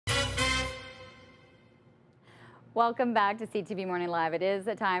Welcome back to CTV Morning Live. It is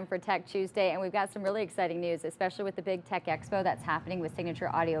a time for Tech Tuesday, and we've got some really exciting news, especially with the big Tech Expo that's happening with Signature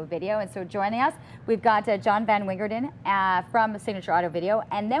Audio Video. And so joining us, we've got John Van Wingerden from Signature Audio Video,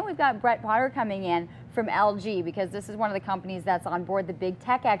 and then we've got Brett Potter coming in from LG, because this is one of the companies that's on board the big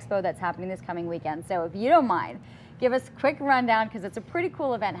Tech Expo that's happening this coming weekend. So if you don't mind, give us a quick rundown, because it's a pretty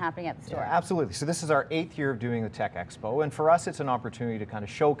cool event happening at the store. Yeah, absolutely. So this is our 8th year of doing the Tech Expo, and for us it's an opportunity to kind of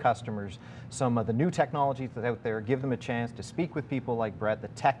show customers some of the new technologies that's out there, give them a chance to speak with people like Brett, the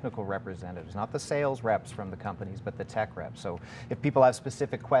technical representatives, not the sales reps from the companies, but the tech reps. So if people have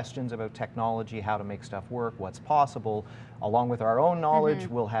specific questions about technology, how to make stuff work, what's possible, along with our own knowledge,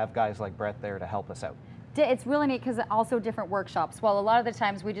 we'll have guys like Brett there to help us out. It's really neat because also different workshops. Well, a lot of the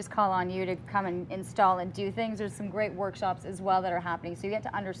times we just call on you to come and install and do things. There's some great workshops as well that are happening, so you get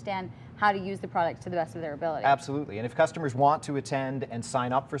to understand how to use the product to the best of their ability. Absolutely, and if customers want to attend and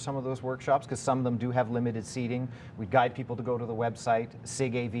sign up for some of those workshops, because some of them do have limited seating, we guide people to go to the website,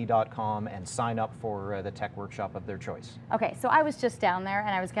 sigav.com, and sign up for the tech workshop of their choice. Okay, so I was just down there and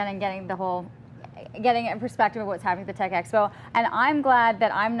I was getting a perspective of what's happening at the Tech Expo, and I'm glad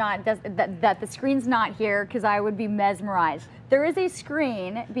that I'm not that the screen's not here, because I would be mesmerized. There is a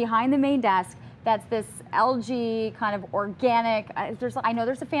screen behind the main desk that's this LG kind of organic. I know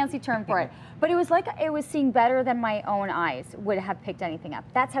there's a fancy term for it, but it was like it was seeing better than my own eyes would have picked anything up.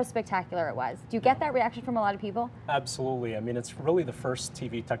 That's how spectacular it was. Do you get that reaction from a lot of people? Absolutely. I mean, it's really the first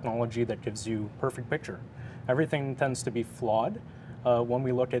TV technology that gives you perfect picture. Everything tends to be flawed when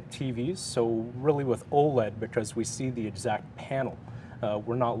we look at TVs, so really with Oled, because we see the exact panel.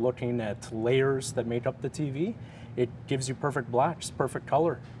 We're not looking at layers that make up the TV. It gives you perfect blacks, perfect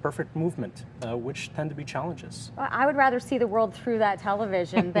color, perfect movement, which tend to be challenges. I would rather see the world through that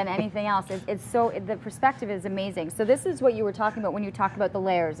television than anything else. The perspective is amazing. So this is what you were talking about when you talked about the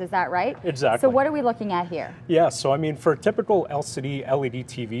layers, is that right? Exactly. So what are we looking at here? Yeah, so I mean, for typical LCD LED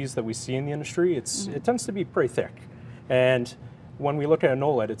TVs that we see in the industry, it tends to be pretty thick. And when we look at an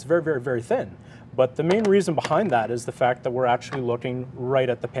OLED, it's very, very, very thin. But the main reason behind that is the fact that we're actually looking right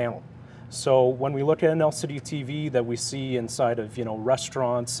at the panel. So when we look at an LCD TV that we see inside of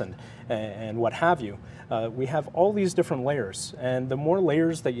restaurants and what have you, we have all these different layers. And the more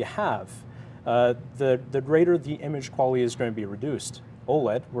layers that you have, the greater the image quality is going to be reduced.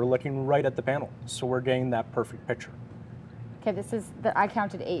 OLED, we're looking right at the panel, so we're getting that perfect picture. Okay, I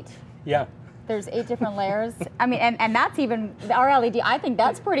counted 8. Yeah. There's 8 different layers. I mean, and that's even our LED. I think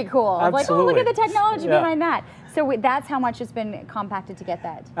that's pretty cool. Absolutely. Like, oh, look at the technology behind that. So that's how much it's been compacted to get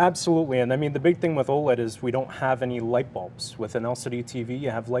that. Absolutely, and I mean, the big thing with OLED is we don't have any light bulbs. With an LCD TV, you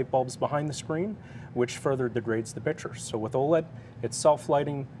have light bulbs behind the screen, which further degrades the picture. So with OLED, it's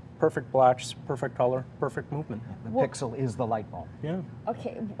self-lighting, perfect blacks, perfect color, perfect movement. The pixel is the light bulb. Yeah.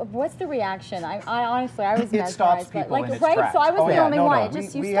 Okay, what's the reaction? I honestly, I was mesmerized. It stops people in its tracks. So I was the only one.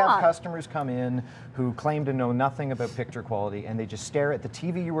 We have customers come in who claim to know nothing about picture quality, and they just stare at the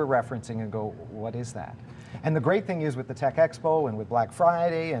TV you were referencing and go, what is that? And the great thing is with the Tech Expo and with Black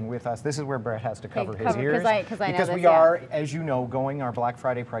Friday and with us, this is where Brett has to cover his ears. Because we are, as you know, going our Black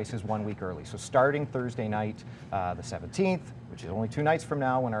Friday prices 1 week early. So starting Thursday night, the 17th, which is only 2 nights from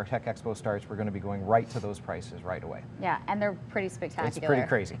now when our Tech Expo starts, we're going to be going right to those prices right away. Yeah, and they're pretty spectacular. It's pretty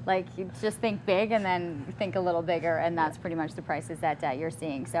crazy. Like, you just think big and then think a little bigger, and that's pretty much the prices that you're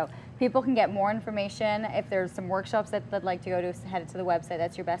seeing. So people can get more information. If there's some workshops that they'd like to go to, head to the website.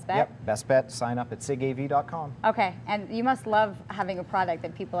 That's your best bet? Yep, best bet, sign up at sigav.com. Okay, and you must love having a product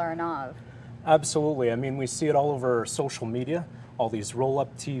that people are in awe of. Absolutely. I mean, we see it all over social media. All these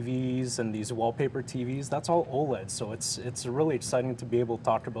roll-up TVs and these wallpaper TVs, that's all OLED. So it's really exciting to be able to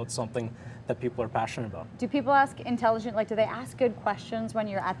talk about something that people are passionate about. Do people ask do they ask good questions when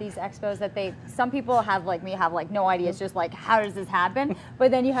you're at these expos some people have, like me, have no idea. It's just like, how does this happen? But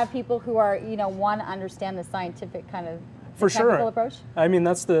then you have people who are, want to understand the scientific kind of technical approach? I mean,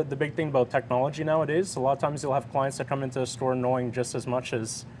 that's the big thing about technology nowadays. A lot of times you'll have clients that come into a store knowing just as much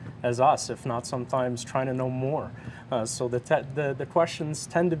as us, if not sometimes trying to know more. So the questions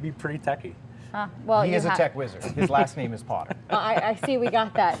tend to be pretty techy. Well, he is a tech wizard. His last name is Potter. I see, we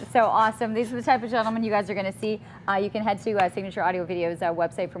got that. So awesome. These are the type of gentlemen you guys are going to see. You can head to Signature Audio Video's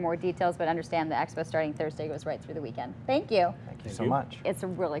website for more details, but understand the expo starting Thursday goes right through the weekend. Thank you. Thank you so much. It's a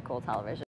really cool television.